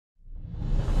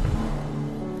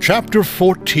Chapter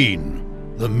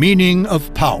 14. The Meaning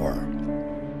of Power.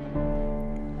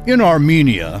 In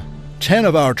Armenia, 10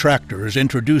 of our tractors,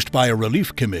 introduced by a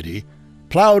relief committee,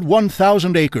 plowed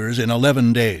 1,000 acres in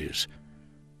 11 days.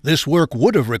 This work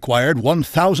would have required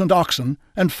 1,000 oxen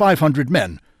and 500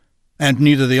 men, and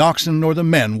neither the oxen nor the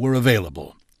men were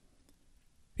available.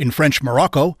 In French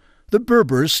Morocco, the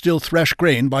Berbers still thresh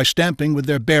grain by stamping with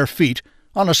their bare feet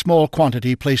on a small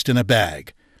quantity placed in a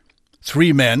bag.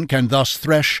 3 men can thus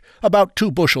thresh about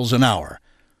 2 bushels an hour.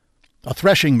 A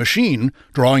threshing machine,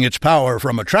 drawing its power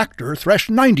from a tractor, threshed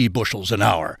 90 bushels an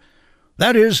hour.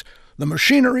 That is, the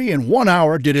machinery in 1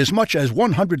 hour did as much as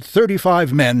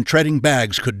 135 men treading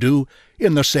bags could do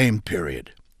in the same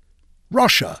period.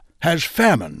 Russia has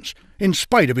famines, in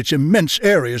spite of its immense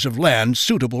areas of land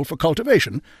suitable for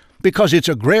cultivation, because its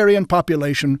agrarian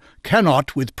population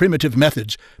cannot, with primitive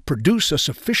methods, produce a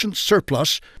sufficient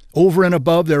surplus over and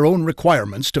above their own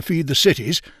requirements to feed the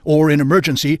cities, or in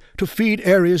emergency to feed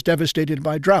areas devastated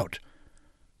by drought.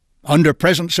 Under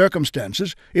present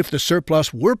circumstances, if the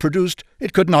surplus were produced,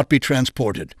 it could not be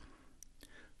transported.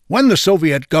 When the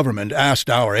Soviet government asked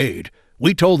our aid,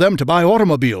 we told them to buy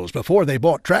automobiles before they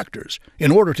bought tractors, in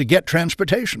order to get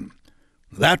transportation.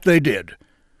 That they did.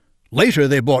 Later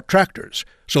they bought tractors,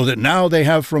 so that now they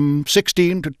have from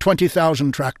 16 to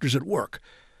 20,000 tractors at work.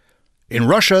 In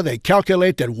Russia, they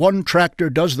calculate that 1 tractor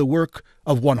does the work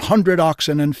of 100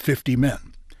 oxen and 50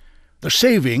 men. The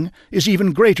saving is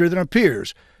even greater than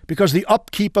appears, because the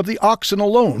upkeep of the oxen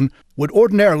alone would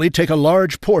ordinarily take a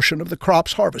large portion of the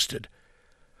crops harvested.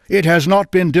 It has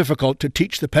not been difficult to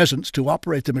teach the peasants to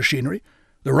operate the machinery.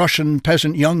 The Russian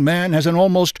peasant young man has an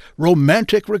almost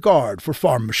romantic regard for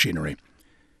farm machinery.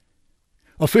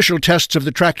 Official tests of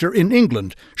the tractor in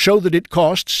England show that it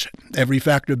costs, every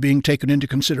factor being taken into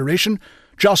consideration,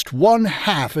 just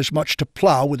 1/2 as much to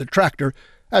plow with a tractor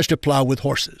as to plow with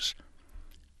horses.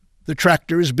 The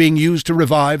tractor is being used to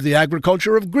revive the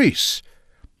agriculture of Greece,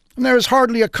 and there is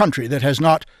hardly a country that has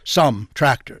not some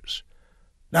tractors.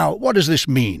 Now, what does this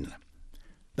mean?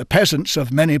 The peasants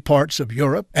of many parts of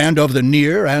Europe and of the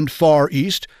Near and Far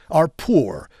East are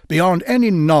poor beyond any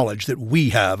knowledge that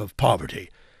we have of poverty.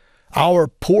 Our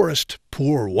poorest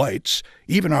poor whites,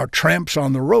 even our tramps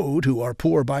on the road who are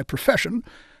poor by profession,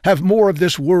 have more of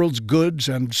this world's goods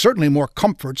and certainly more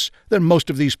comforts than most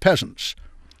of these peasants.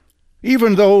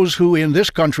 Even those who in this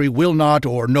country will not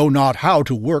or know not how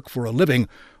to work for a living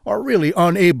are really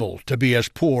unable to be as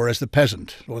poor as the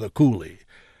peasant or the coolie.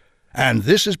 And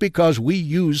this is because we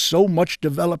use so much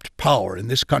developed power in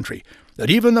this country that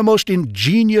even the most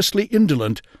ingeniously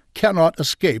indolent cannot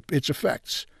escape its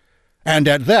effects. And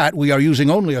at that we are using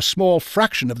only a small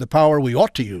fraction of the power we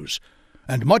ought to use,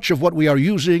 and much of what we are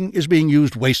using is being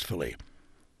used wastefully.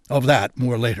 Of that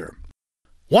more later.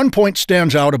 One point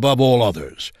stands out above all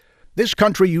others. This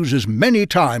country uses many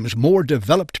times more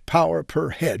developed power per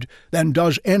head than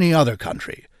does any other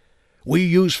country. We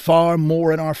use far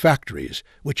more in our factories,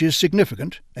 which is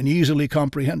significant and easily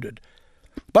comprehended.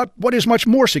 But what is much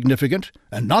more significant,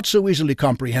 and not so easily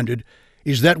comprehended,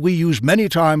 is that we use many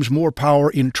times more power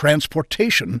in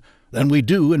transportation than we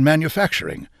do in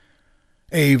manufacturing.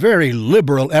 A very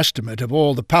liberal estimate of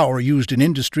all the power used in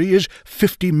industry is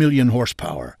 50 million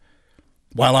horsepower.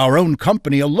 While our own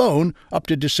company alone, up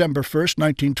to December 1st,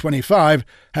 1925,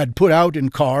 had put out in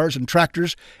cars and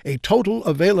tractors a total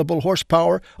available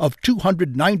horsepower of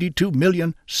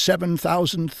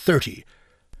 292,007,030.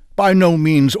 By no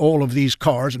means all of these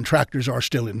cars and tractors are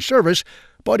still in service,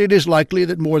 but it is likely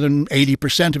that more than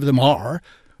 80% of them are,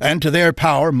 and to their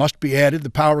power must be added the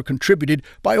power contributed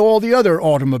by all the other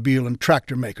automobile and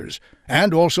tractor makers,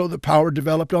 and also the power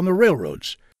developed on the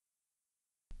railroads.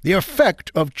 The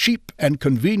effect of cheap and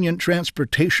convenient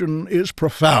transportation is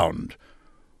profound.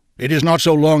 It is not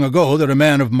so long ago that a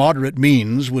man of moderate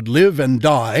means would live and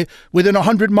die within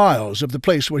 100 miles of the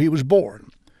place where he was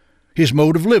born. His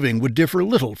mode of living would differ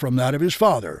little from that of his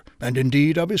father, and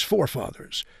indeed of his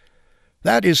forefathers.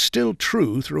 That is still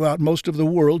true throughout most of the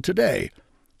world today,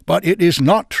 but it is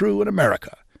not true in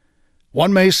America.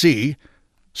 One may see,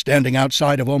 standing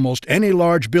outside of almost any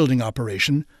large building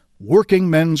operation, working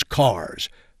men's cars,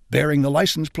 bearing the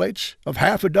license plates of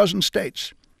 6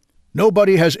 states.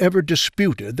 Nobody has ever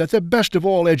disputed that the best of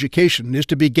all education is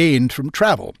to be gained from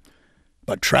travel.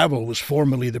 But travel was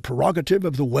formerly the prerogative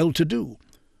of the well-to-do.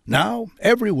 Now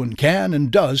everyone can and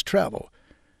does travel.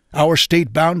 Our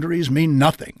state boundaries mean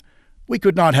nothing. We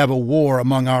could not have a war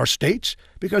among our states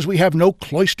because we have no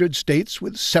cloistered states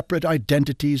with separate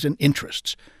identities and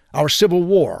interests. Our Civil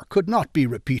War could not be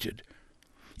repeated.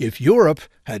 If Europe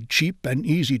had cheap and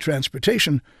easy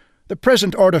transportation, the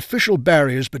present artificial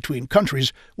barriers between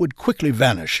countries would quickly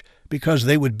vanish because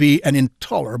they would be an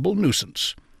intolerable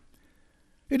nuisance.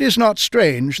 It is not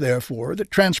strange, therefore,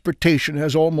 that transportation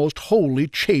has almost wholly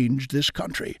changed this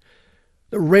country.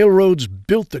 The railroads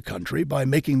built the country by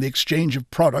making the exchange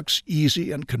of products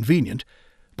easy and convenient,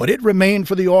 but it remained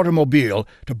for the automobile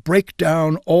to break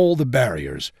down all the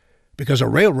barriers, because a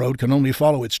railroad can only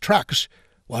follow its tracks,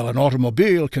 while an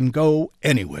automobile can go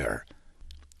anywhere.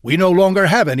 We no longer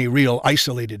have any real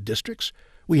isolated districts.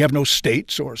 We have no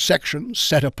states or sections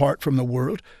set apart from the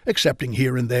world, excepting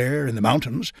here and there in the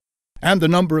mountains, and the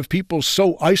number of people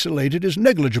so isolated is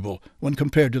negligible when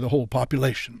compared to the whole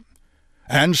population.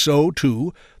 And so,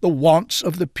 too, the wants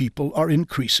of the people are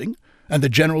increasing, and the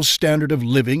general standard of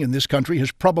living in this country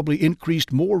has probably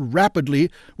increased more rapidly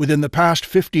within the past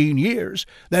 15 years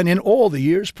than in all the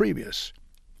years previous.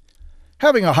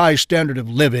 Having a high standard of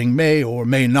living may or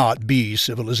may not be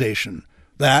civilization.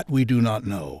 That we do not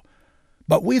know.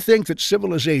 But we think that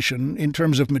civilization, in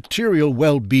terms of material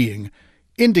well-being,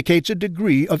 indicates a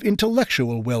degree of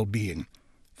intellectual well-being,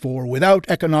 for without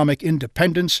economic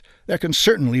independence there can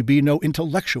certainly be no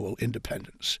intellectual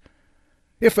independence.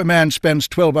 If a man spends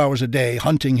 12 hours a day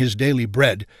hunting his daily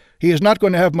bread, he is not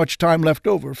going to have much time left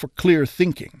over for clear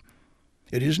thinking.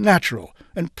 It is natural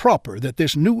and proper that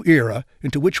this new era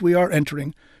into which we are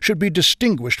entering should be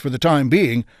distinguished for the time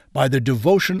being by the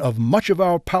devotion of much of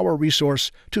our power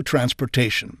resource to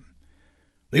transportation.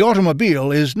 The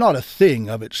automobile is not a thing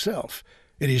of itself.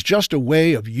 It is just a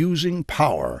way of using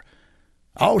power.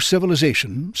 Our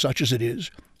civilization, such as it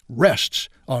is, rests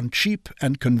on cheap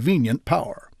and convenient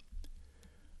power.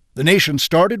 The nation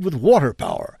started with water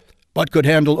power, but could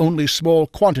handle only small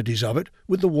quantities of it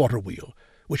with the water wheel,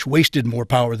 which wasted more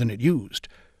power than it used.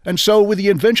 And so, with the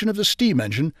invention of the steam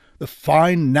engine, the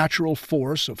fine natural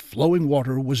force of flowing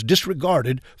water was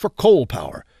disregarded for coal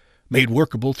power, made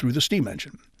workable through the steam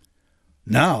engine.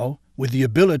 Now, with the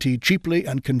ability cheaply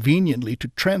and conveniently to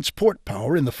transport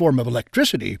power in the form of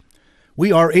electricity,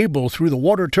 we are able through the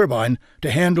water turbine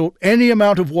to handle any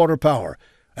amount of water power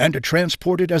and to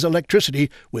transport it as electricity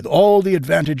with all the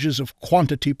advantages of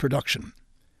quantity production.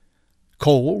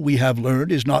 Coal, we have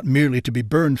learned, is not merely to be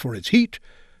burned for its heat,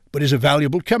 but is a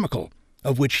valuable chemical,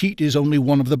 of which heat is only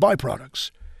one of the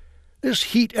byproducts. This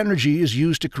heat energy is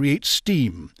used to create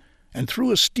steam, and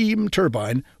through a steam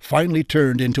turbine finally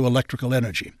turned into electrical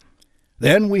energy.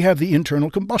 Then we have the internal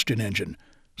combustion engine,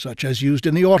 such as used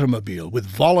in the automobile with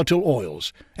volatile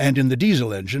oils, and in the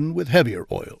diesel engine with heavier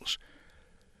oils.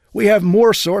 We have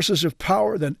more sources of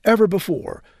power than ever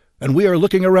before, and we are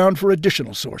looking around for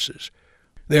additional sources.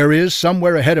 There is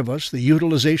somewhere ahead of us the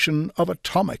utilization of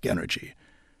atomic energy.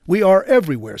 We are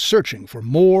everywhere searching for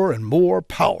more and more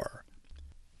power.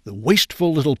 The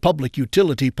wasteful little public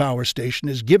utility power station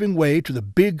is giving way to the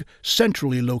big,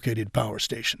 centrally located power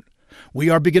station. We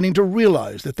are beginning to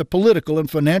realize that the political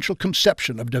and financial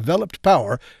conception of developed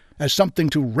power as something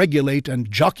to regulate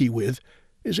and jockey with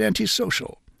is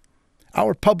antisocial.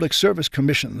 Our public service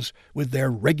commissions, with their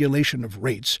regulation of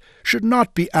rates, should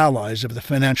not be allies of the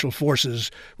financial forces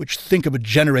which think of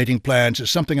generating plants as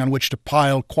something on which to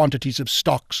pile quantities of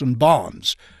stocks and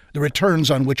bonds, the returns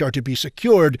on which are to be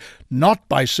secured not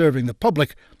by serving the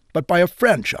public, but by a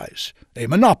franchise, a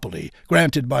monopoly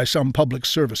granted by some public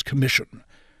service commission.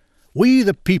 We,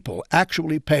 the people,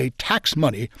 actually pay tax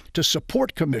money to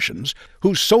support commissions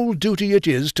whose sole duty it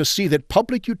is to see that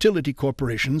public utility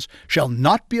corporations shall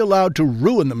not be allowed to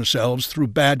ruin themselves through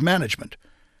bad management.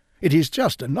 It is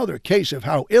just another case of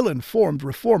how ill-informed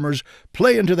reformers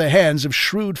play into the hands of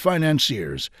shrewd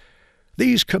financiers.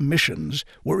 These commissions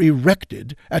were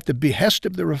erected at the behest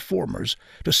of the reformers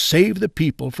to save the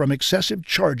people from excessive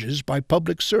charges by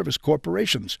public service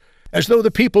corporations, as though the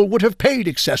people would have paid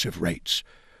excessive rates.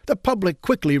 The public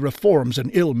quickly reforms an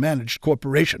ill-managed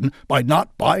corporation by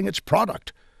not buying its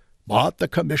product. But the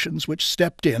commissions which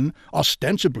stepped in,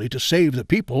 ostensibly to save the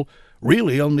people,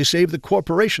 really only save the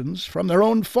corporations from their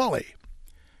own folly.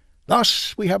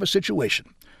 Thus we have a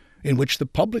situation in which the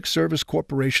public service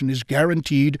corporation is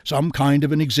guaranteed some kind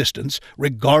of an existence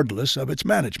regardless of its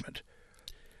management.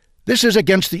 This is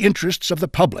against the interests of the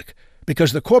public,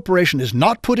 because the corporation is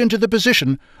not put into the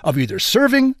position of either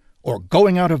serving or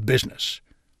going out of business.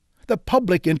 The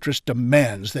public interest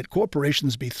demands that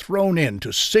corporations be thrown in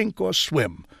to sink or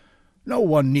swim. No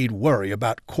one need worry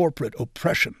about corporate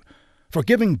oppression, for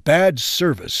giving bad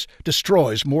service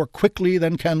destroys more quickly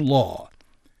than can law.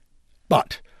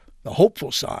 But the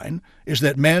hopeful sign is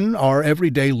that men are every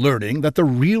day learning that the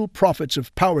real profits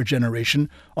of power generation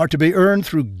are to be earned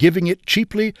through giving it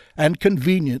cheaply and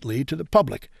conveniently to the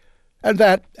public, and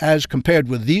that, as compared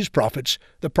with these profits,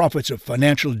 the profits of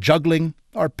financial juggling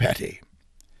are petty.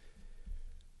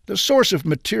 The source of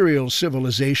material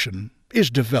civilization is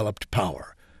developed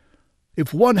power.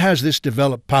 If one has this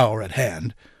developed power at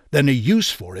hand, then a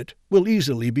use for it will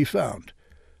easily be found.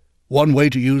 One way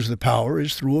to use the power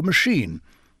is through a machine,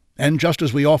 and just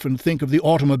as we often think of the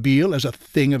automobile as a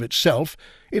thing of itself,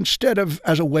 instead of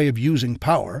as a way of using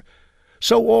power,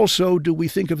 so also do we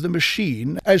think of the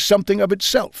machine as something of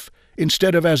itself,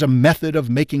 instead of as a method of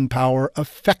making power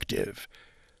effective.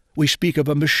 We speak of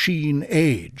a machine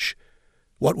age.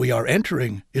 What we are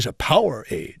entering is a power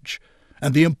age,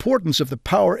 and the importance of the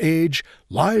power age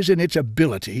lies in its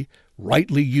ability,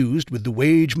 rightly used with the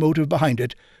wage motive behind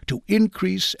it, to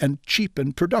increase and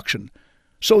cheapen production,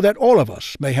 so that all of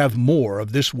us may have more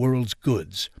of this world's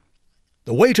goods.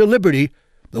 The way to liberty,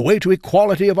 the way to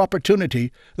equality of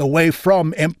opportunity, the way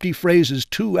from empty phrases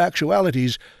to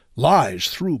actualities, lies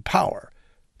through power.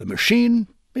 The machine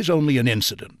is only an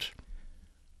incident.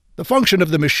 The function of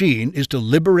the machine is to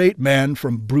liberate man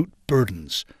from brute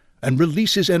burdens and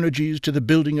release his energies to the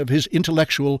building of his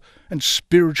intellectual and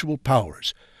spiritual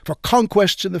powers, for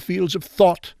conquests in the fields of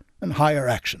thought and higher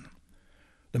action.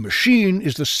 The machine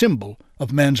is the symbol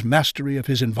of man's mastery of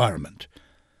his environment.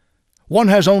 One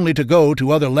has only to go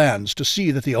to other lands to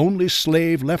see that the only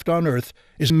slave left on earth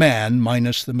is man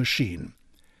minus the machine.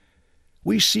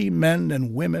 We see men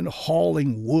and women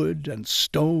hauling wood and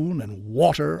stone and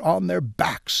water on their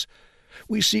backs.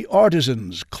 We see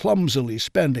artisans clumsily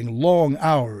spending long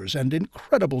hours and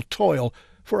incredible toil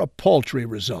for a paltry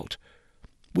result.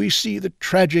 We see the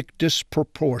tragic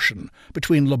disproportion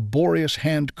between laborious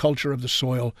hand culture of the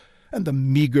soil and the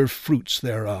meager fruits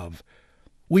thereof.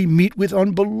 We meet with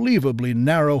unbelievably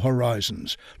narrow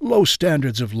horizons, low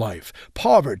standards of life,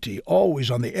 poverty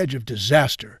always on the edge of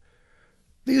disaster.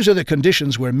 These are the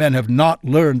conditions where men have not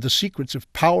learned the secrets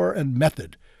of power and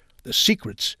method, the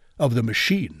secrets of the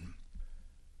machine.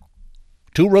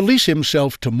 To release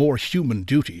himself to more human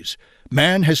duties,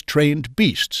 man has trained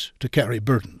beasts to carry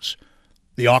burdens.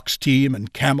 The ox team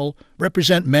and camel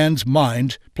represent man's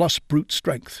mind plus brute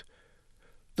strength.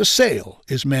 The sail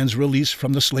is man's release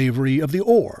from the slavery of the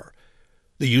oar.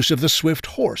 The use of the swift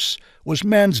horse was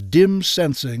man's dim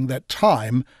sensing that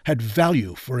time had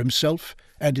value for himself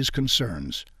and his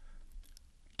concerns.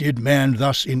 Did man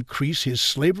thus increase his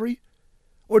slavery,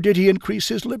 or did he increase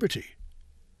his liberty?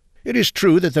 It is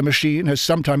true that the machine has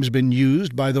sometimes been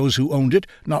used by those who owned it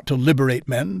not to liberate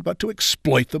men, but to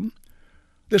exploit them.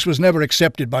 This was never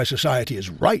accepted by society as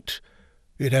right.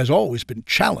 It has always been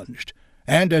challenged,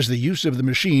 and as the use of the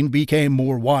machine became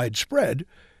more widespread,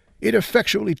 it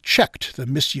effectually checked the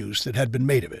misuse that had been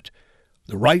made of it.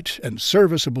 The right and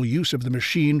serviceable use of the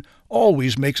machine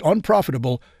always makes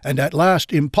unprofitable and at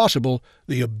last impossible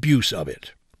the abuse of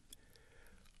it.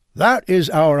 That is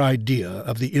our idea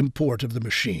of the import of the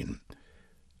machine.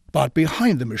 But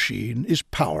behind the machine is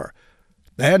power,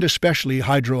 and especially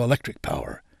hydroelectric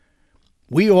power.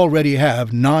 We already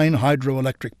have 9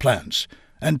 hydroelectric plants,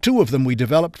 and 2 of them we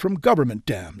developed from government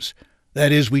dams.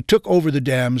 That is, we took over the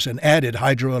dams and added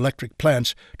hydroelectric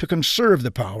plants to conserve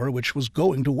the power which was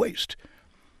going to waste.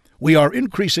 We are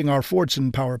increasing our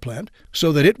Fordson power plant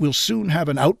so that it will soon have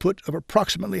an output of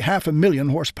approximately 500,000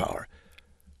 horsepower.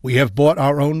 We have bought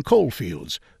our own coal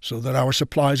fields so that our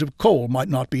supplies of coal might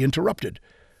not be interrupted,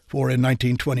 for in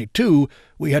 1922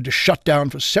 we had to shut down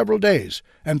for several days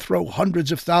and throw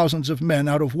hundreds of thousands of men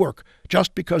out of work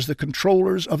just because the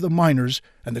controllers of the miners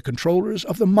and the controllers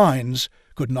of the mines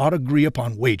could not agree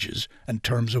upon wages and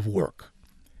terms of work.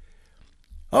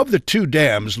 Of the 2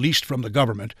 dams leased from the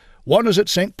government, one is at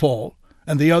St. Paul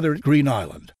and the other at Green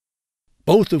Island,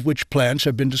 both of which plants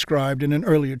have been described in an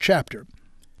earlier chapter.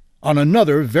 On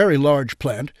another very large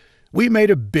plant, we made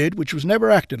a bid which was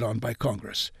never acted on by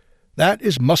Congress. That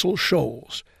is Muscle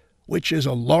Shoals, which is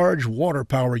a large water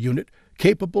power unit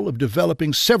capable of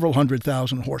developing several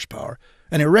 100,000 horsepower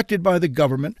and erected by the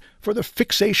government for the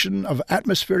fixation of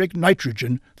atmospheric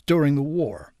nitrogen during the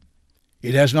war.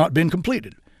 It has not been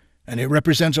completed, and it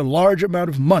represents a large amount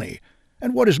of money,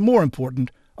 and what is more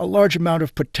important, a large amount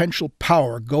of potential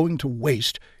power going to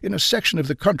waste in a section of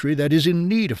the country that is in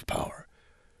need of power.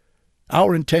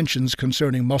 Our intentions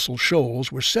concerning Muscle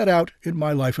Shoals were set out in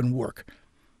my life and work,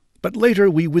 but later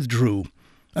we withdrew,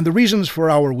 and the reasons for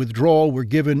our withdrawal were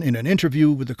given in an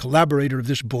interview with the collaborator of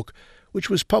this book, which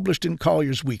was published in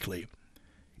Collier's Weekly.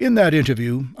 In that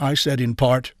interview, I said in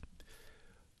part,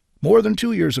 "More than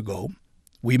 2 years ago,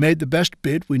 we made the best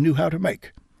bid we knew how to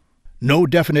make. No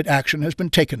definite action has been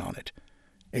taken on it.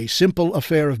 A simple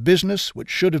affair of business, which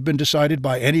should have been decided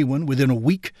by anyone within a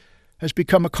week, has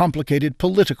become a complicated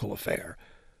political affair.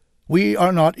 We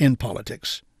are not in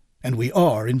politics, and we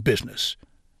are in business.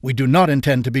 We do not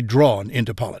intend to be drawn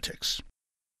into politics.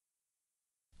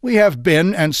 We have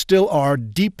been and still are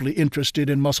deeply interested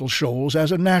in Muscle Shoals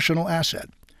as a national asset.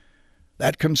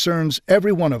 That concerns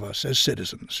every one of us as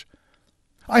citizens.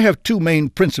 I have two main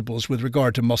principles with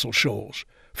regard to Muscle Shoals.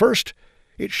 First,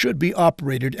 it should be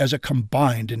operated as a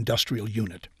combined industrial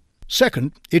unit.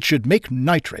 Second, it should make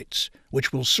nitrates,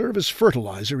 which will serve as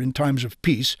fertilizer in times of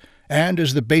peace and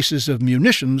as the basis of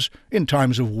munitions in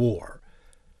times of war.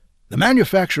 The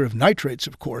manufacture of nitrates,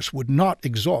 of course, would not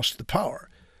exhaust the power.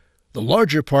 The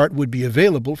larger part would be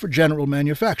available for general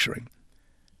manufacturing.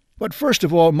 But first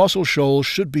of all, Muscle Shoals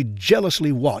should be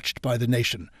jealously watched by the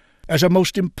nation as a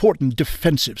most important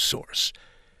defensive source.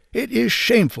 It is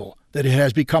shameful that it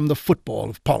has become the football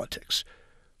of politics.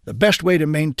 The best way to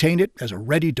maintain it as a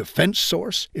ready defense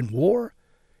source in war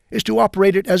is to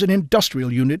operate it as an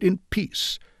industrial unit in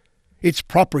peace. Its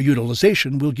proper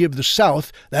utilization will give the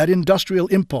South that industrial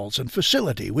impulse and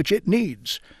facility which it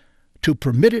needs. To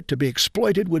permit it to be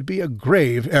exploited would be a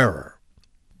grave error.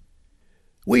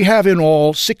 We have in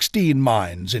all 16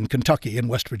 mines in Kentucky and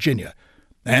West Virginia,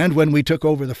 and when we took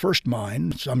over the first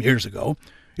mine some years ago,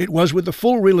 it was with the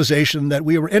full realization that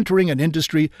we were entering an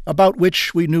industry about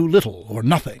which we knew little or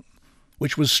nothing,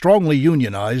 which was strongly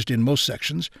unionized in most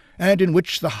sections, and in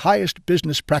which the highest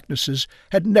business practices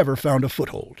had never found a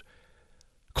foothold.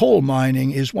 Coal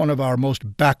mining is one of our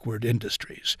most backward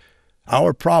industries.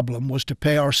 Our problem was to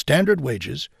pay our standard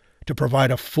wages, to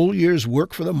provide a full year's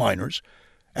work for the miners,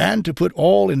 and to put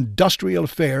all industrial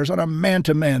affairs on a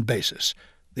man-to-man basis,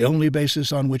 the only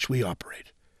basis on which we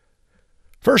operate.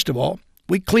 First of all,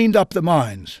 we cleaned up the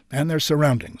mines and their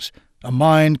surroundings. A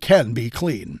mine can be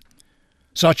clean.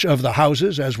 Such of the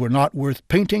houses as were not worth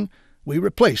painting we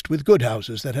replaced with good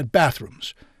houses that had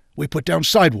bathrooms. We put down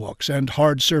sidewalks and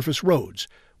hard-surface roads.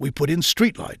 We put in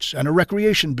streetlights and a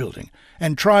recreation building,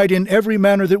 and tried in every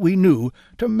manner that we knew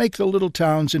to make the little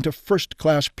towns into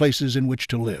first-class places in which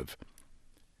to live.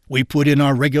 We put in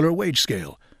our regular wage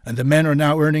scale, and the men are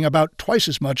now earning about twice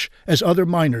as much as other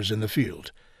miners in the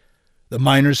field. The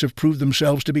miners have proved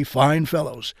themselves to be fine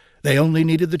fellows. They only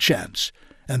needed the chance,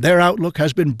 and their outlook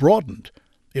has been broadened.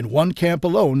 In one camp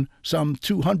alone, some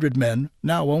 200 men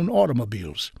now own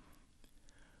automobiles.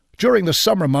 During the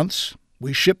summer months,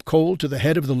 we ship coal to the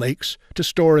head of the lakes to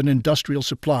store an industrial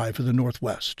supply for the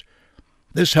Northwest.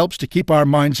 This helps to keep our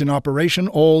mines in operation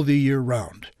all the year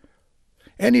round.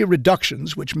 Any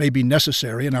reductions which may be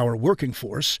necessary in our working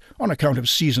force on account of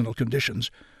seasonal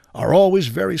conditions are always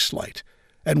very slight,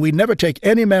 and we never take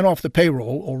any men off the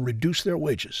payroll or reduce their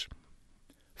wages.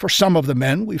 For some of the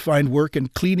men, we find work in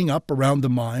cleaning up around the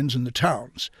mines and the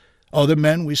towns. Other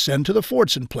men we send to the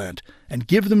Fordson plant and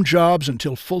give them jobs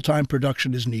until full-time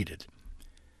production is needed.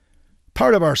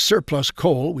 Part of our surplus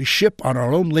coal we ship on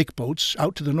our own lake boats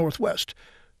out to the Northwest,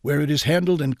 where it is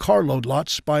handled in carload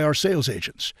lots by our sales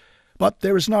agents. But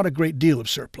there is not a great deal of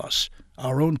surplus.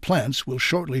 Our own plants will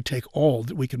shortly take all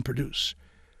that we can produce.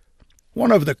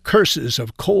 One of the curses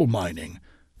of coal mining,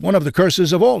 one of the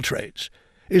curses of all trades,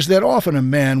 is that often a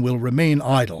man will remain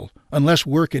idle unless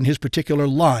work in his particular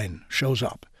line shows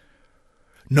up.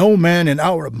 No man in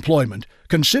our employment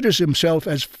considers himself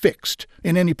as fixed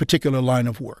in any particular line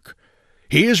of work.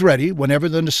 He is ready, whenever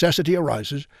the necessity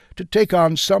arises, to take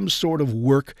on some sort of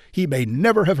work he may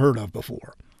never have heard of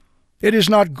before. It is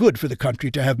not good for the country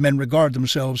to have men regard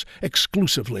themselves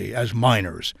exclusively as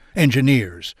miners,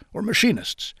 engineers, or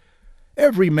machinists.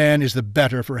 Every man is the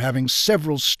better for having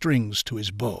several strings to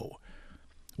his bow.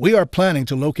 We are planning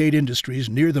to locate industries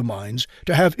near the mines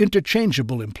to have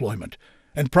interchangeable employment,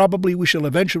 and probably we shall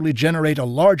eventually generate a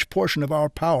large portion of our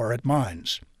power at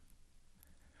mines.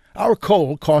 Our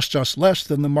coal costs us less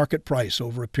than the market price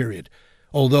over a period,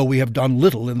 although we have done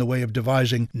little in the way of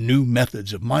devising new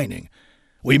methods of mining.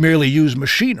 We merely use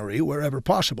machinery wherever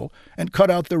possible and cut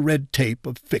out the red tape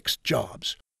of fixed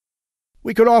jobs.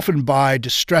 We could often buy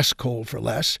distress coal for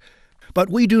less, but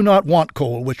we do not want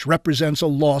coal which represents a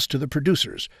loss to the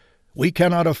producers. We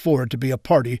cannot afford to be a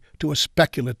party to a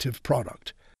speculative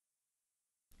product.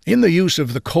 In the use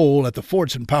of the coal at the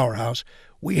Fordson powerhouse,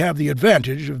 we have the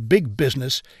advantage of big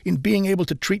business in being able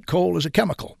to treat coal as a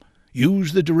chemical,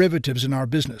 use the derivatives in our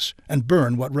business, and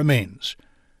burn what remains.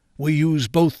 We use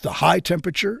both the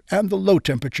high-temperature and the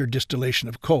low-temperature distillation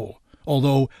of coal,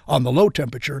 although on the low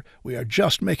temperature we are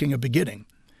just making a beginning.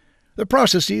 The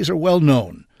processes are well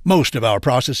known. Most of our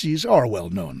processes are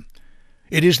well known.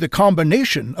 It is the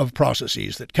combination of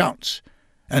processes that counts,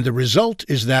 and the result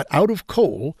is that out of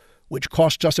coal, which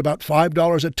costs us about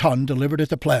 $5 a ton delivered at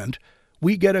the plant,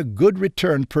 we get a good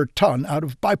return per ton out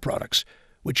of byproducts,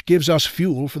 which gives us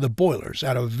fuel for the boilers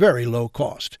at a very low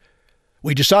cost.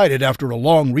 We decided after a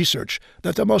long research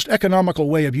that the most economical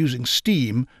way of using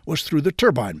steam was through the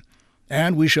turbine,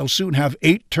 and we shall soon have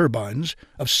 8 turbines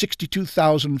of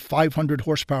 62,500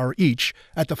 horsepower each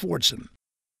at the Fordson.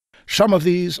 Some of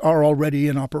these are already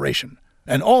in operation,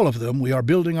 and all of them we are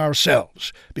building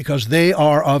ourselves because they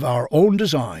are of our own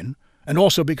design, and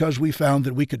also because we found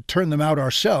that we could turn them out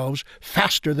ourselves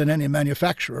faster than any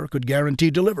manufacturer could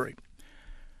guarantee delivery.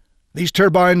 These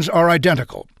turbines are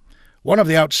identical. One of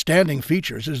the outstanding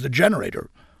features is the generator.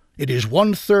 It is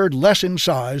 1/3 less in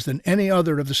size than any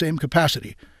other of the same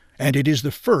capacity, and it is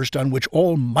the first on which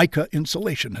all mica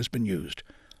insulation has been used.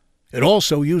 It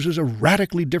also uses a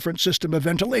radically different system of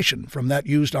ventilation from that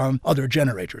used on other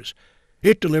generators.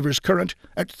 It delivers current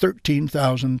at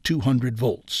 13,200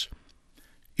 volts.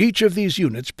 Each of these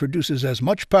units produces as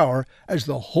much power as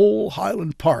the whole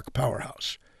Highland Park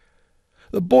powerhouse.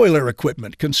 The boiler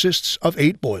equipment consists of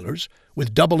 8 boilers,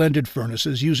 with double-ended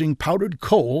furnaces using powdered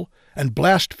coal and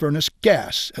blast furnace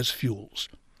gas as fuels.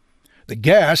 The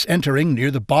gas entering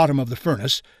near the bottom of the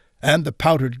furnace and the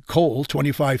powdered coal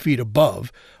 25 feet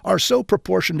above are so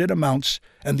proportioned in amounts,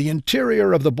 and the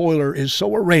interior of the boiler is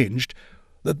so arranged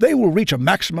that they will reach a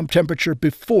maximum temperature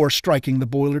before striking the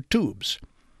boiler tubes.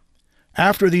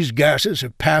 After these gases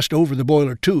have passed over the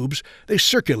boiler tubes, they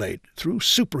circulate through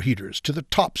superheaters to the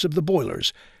tops of the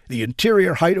boilers, the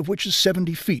interior height of which is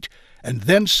 70 feet, and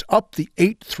thence up the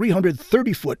 8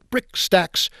 330-foot brick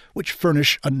stacks which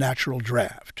furnish a natural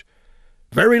draft.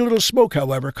 Very little smoke,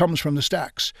 however, comes from the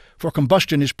stacks, for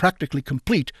combustion is practically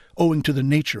complete owing to the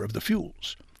nature of the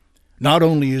fuels. Not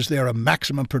only is there a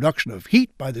maximum production of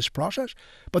heat by this process,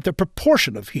 but the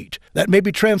proportion of heat that may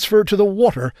be transferred to the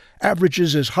water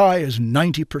averages as high as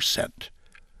 90%.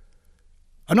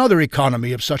 Another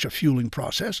economy of such a fueling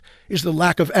process is the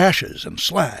lack of ashes and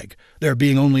slag, there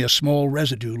being only a small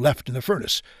residue left in the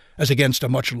furnace, as against a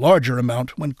much larger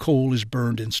amount when coal is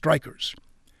burned in strikers.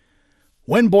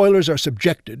 When boilers are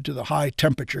subjected to the high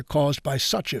temperature caused by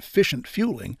such efficient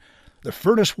fueling, the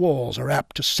furnace walls are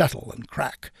apt to settle and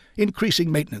crack,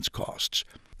 increasing maintenance costs.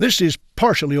 This is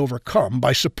partially overcome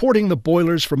by supporting the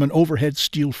boilers from an overhead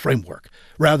steel framework,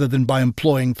 rather than by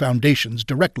employing foundations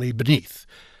directly beneath.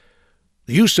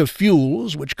 The use of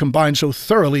fuels, which combine so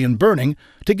thoroughly in burning,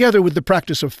 together with the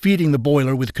practice of feeding the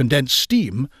boiler with condensed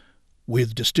steam,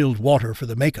 with distilled water for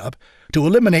the makeup, to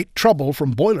eliminate trouble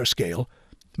from boiler scale,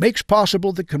 makes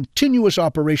possible the continuous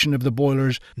operation of the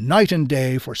boilers night and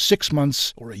day for 6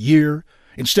 months or a year,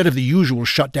 instead of the usual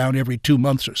shutdown every 2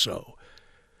 months or so.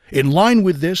 In line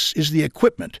with this is the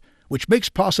equipment, which makes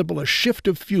possible a shift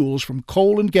of fuels from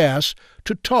coal and gas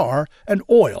to tar and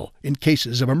oil in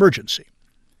cases of emergency.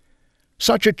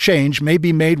 Such a change may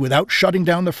be made without shutting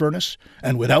down the furnace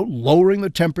and without lowering the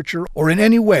temperature or in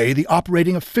any way the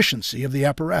operating efficiency of the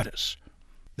apparatus.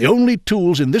 The only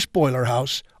tools in this boiler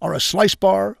house are a slice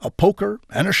bar, a poker,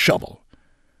 and a shovel.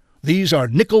 These are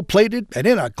nickel-plated and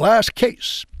in a glass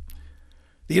case.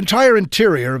 The entire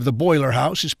interior of the boiler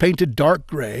house is painted dark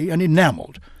gray and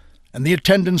enameled, and the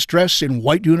attendants dress in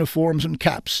white uniforms and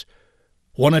caps.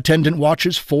 One attendant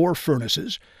watches 4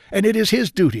 furnaces, and it is his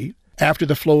duty, after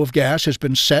the flow of gas has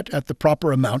been set at the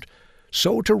proper amount,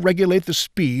 so to regulate the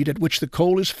speed at which the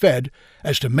coal is fed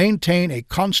as to maintain a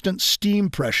constant steam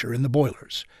pressure in the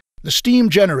boilers. The steam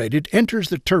generated enters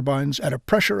the turbines at a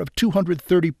pressure of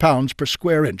 230 pounds per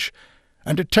square inch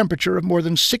and a temperature of more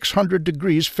than 600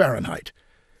 degrees Fahrenheit.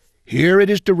 Here it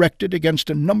is directed against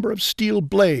a number of steel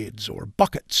blades or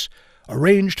buckets,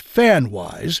 arranged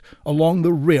fan-wise along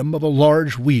the rim of a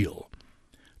large wheel.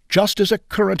 Just as a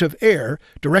current of air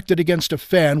directed against a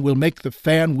fan will make the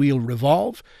fan wheel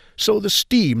revolve, so the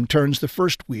steam turns the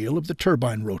first wheel of the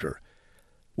turbine rotor.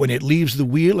 When it leaves the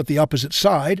wheel at the opposite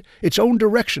side, its own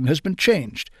direction has been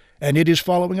changed, and it is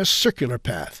following a circular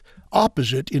path,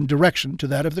 opposite in direction to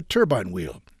that of the turbine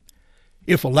wheel.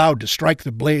 If allowed to strike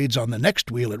the blades on the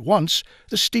next wheel at once,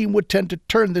 the steam would tend to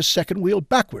turn this second wheel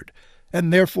backward,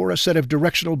 and therefore a set of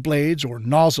directional blades or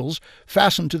nozzles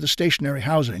fastened to the stationary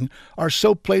housing are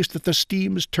so placed that the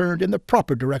steam is turned in the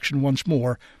proper direction once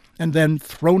more, and then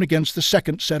thrown against the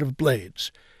second set of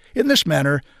blades. In this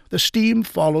manner, the steam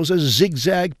follows a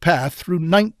zigzag path through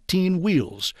 19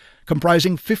 wheels,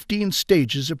 comprising 15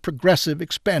 stages of progressive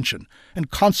expansion and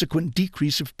consequent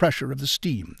decrease of pressure of the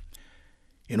steam.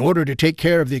 In order to take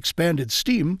care of the expanded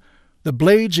steam, the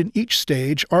blades in each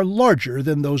stage are larger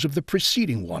than those of the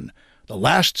preceding one, the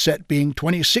last set being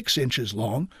 26 inches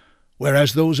long,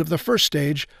 whereas those of the first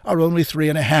stage are only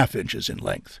 3.5 inches in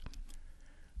length.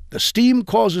 The steam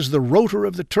causes the rotor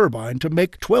of the turbine to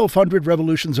make 1,200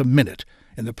 revolutions a minute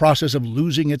in the process of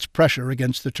losing its pressure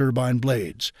against the turbine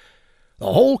blades.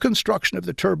 The whole construction of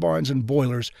the turbines and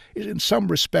boilers is in some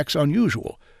respects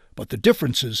unusual, but the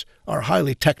differences are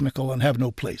highly technical and have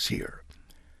no place here.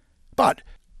 But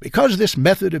because this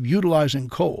method of utilizing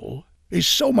coal is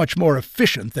so much more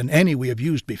efficient than any we have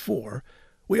used before,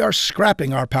 we are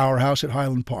scrapping our powerhouse at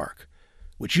Highland Park,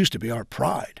 which used to be our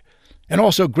pride, and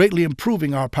also greatly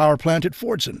improving our power plant at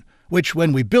Fordson, which,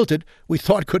 when we built it, we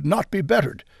thought could not be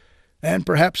bettered. And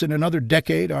perhaps in another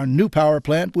decade our new power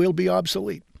plant will be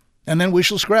obsolete, and then we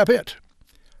shall scrap it.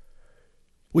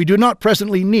 We do not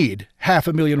presently need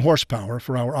 500,000 horsepower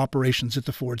for our operations at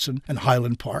the Fordson and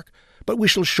Highland Park, but we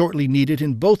shall shortly need it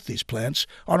in both these plants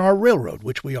on our railroad,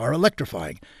 which we are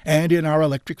electrifying, and in our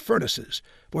electric furnaces,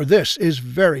 for this is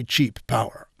very cheap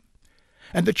power.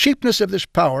 And the cheapness of this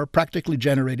power, practically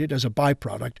generated as a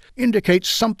byproduct, indicates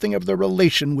something of the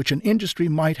relation which an industry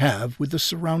might have with the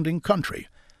surrounding country.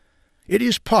 It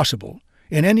is possible,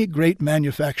 in any great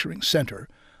manufacturing center,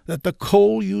 that the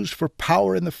coal used for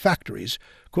power in the factories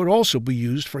could also be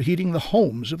used for heating the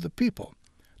homes of the people.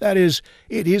 That is,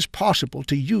 it is possible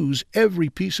to use every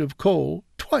piece of coal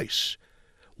twice,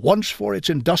 once for its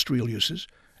industrial uses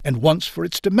and once for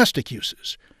its domestic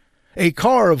uses. A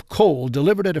car of coal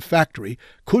delivered at a factory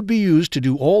could be used to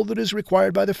do all that is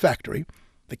required by the factory.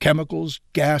 The chemicals,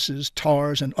 gases,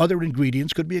 tars, and other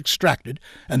ingredients could be extracted,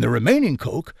 and the remaining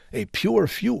coke, a pure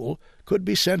fuel, could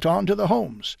be sent on to the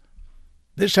homes.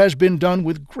 This has been done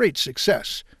with great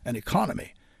success and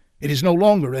economy. It is no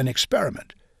longer an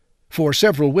experiment. For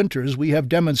several winters we have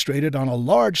demonstrated on a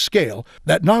large scale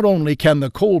that not only can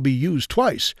the coal be used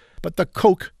twice, but the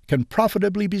coke can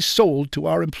profitably be sold to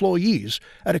our employees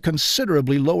at a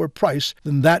considerably lower price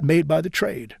than that made by the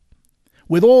trade.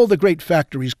 With all the great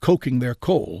factories coking their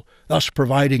coal, thus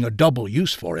providing a double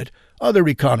use for it, other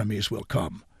economies will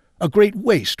come. A great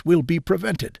waste will be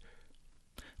prevented.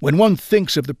 When one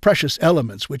thinks of the precious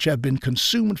elements which have been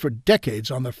consumed for decades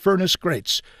on the furnace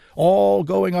grates, all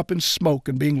going up in smoke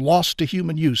and being lost to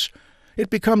human use,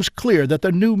 it becomes clear that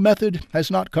the new method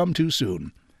has not come too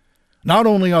soon. Not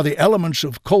only are the elements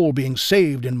of coal being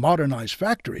saved in modernized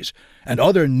factories, and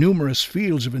other numerous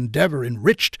fields of endeavor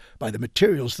enriched by the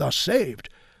materials thus saved,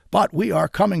 but we are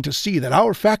coming to see that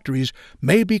our factories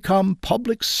may become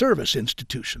public service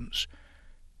institutions.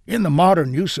 In the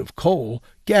modern use of coal,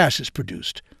 gas is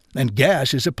produced, and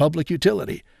gas is a public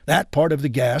utility. That part of the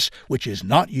gas which is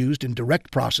not used in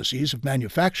direct processes of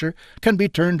manufacture can be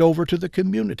turned over to the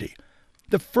community.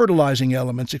 The fertilizing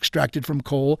elements extracted from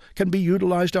coal can be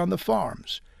utilized on the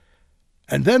farms.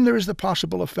 And then there is the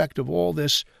possible effect of all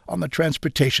this on the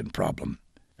transportation problem.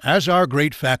 As our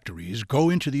great factories go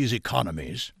into these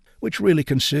economies, which really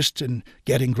consists in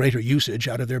getting greater usage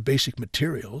out of their basic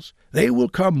materials, they will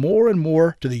come more and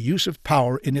more to the use of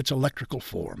power in its electrical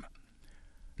form.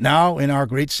 Now, in our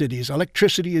great cities,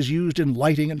 electricity is used in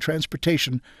lighting and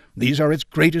transportation. These are its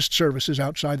greatest services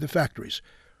outside the factories.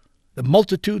 The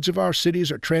multitudes of our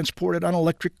cities are transported on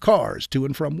electric cars to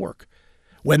and from work.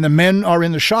 When the men are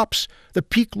in the shops, the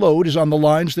peak load is on the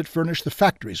lines that furnish the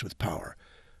factories with power.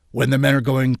 When the men are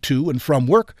going to and from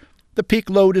work, the peak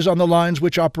load is on the lines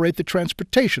which operate the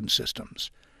transportation systems.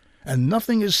 And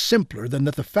nothing is simpler than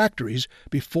that the factories,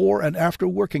 before and after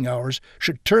working hours,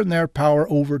 should turn their power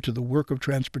over to the work of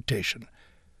transportation.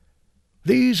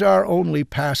 These are only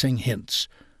passing hints,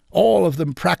 all of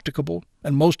them practicable,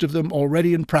 and most of them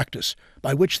already in practice,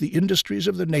 by which the industries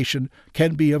of the nation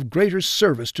can be of greater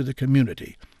service to the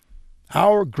community.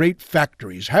 Our great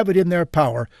factories have it in their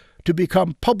power to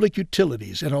become public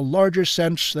utilities in a larger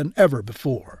sense than ever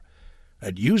before.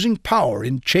 And using power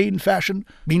in chain fashion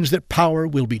means that power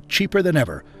will be cheaper than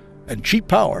ever, and cheap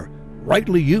power,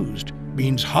 rightly used,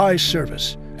 means high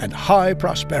service and high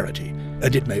prosperity,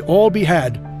 and it may all be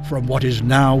had from what is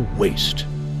now waste.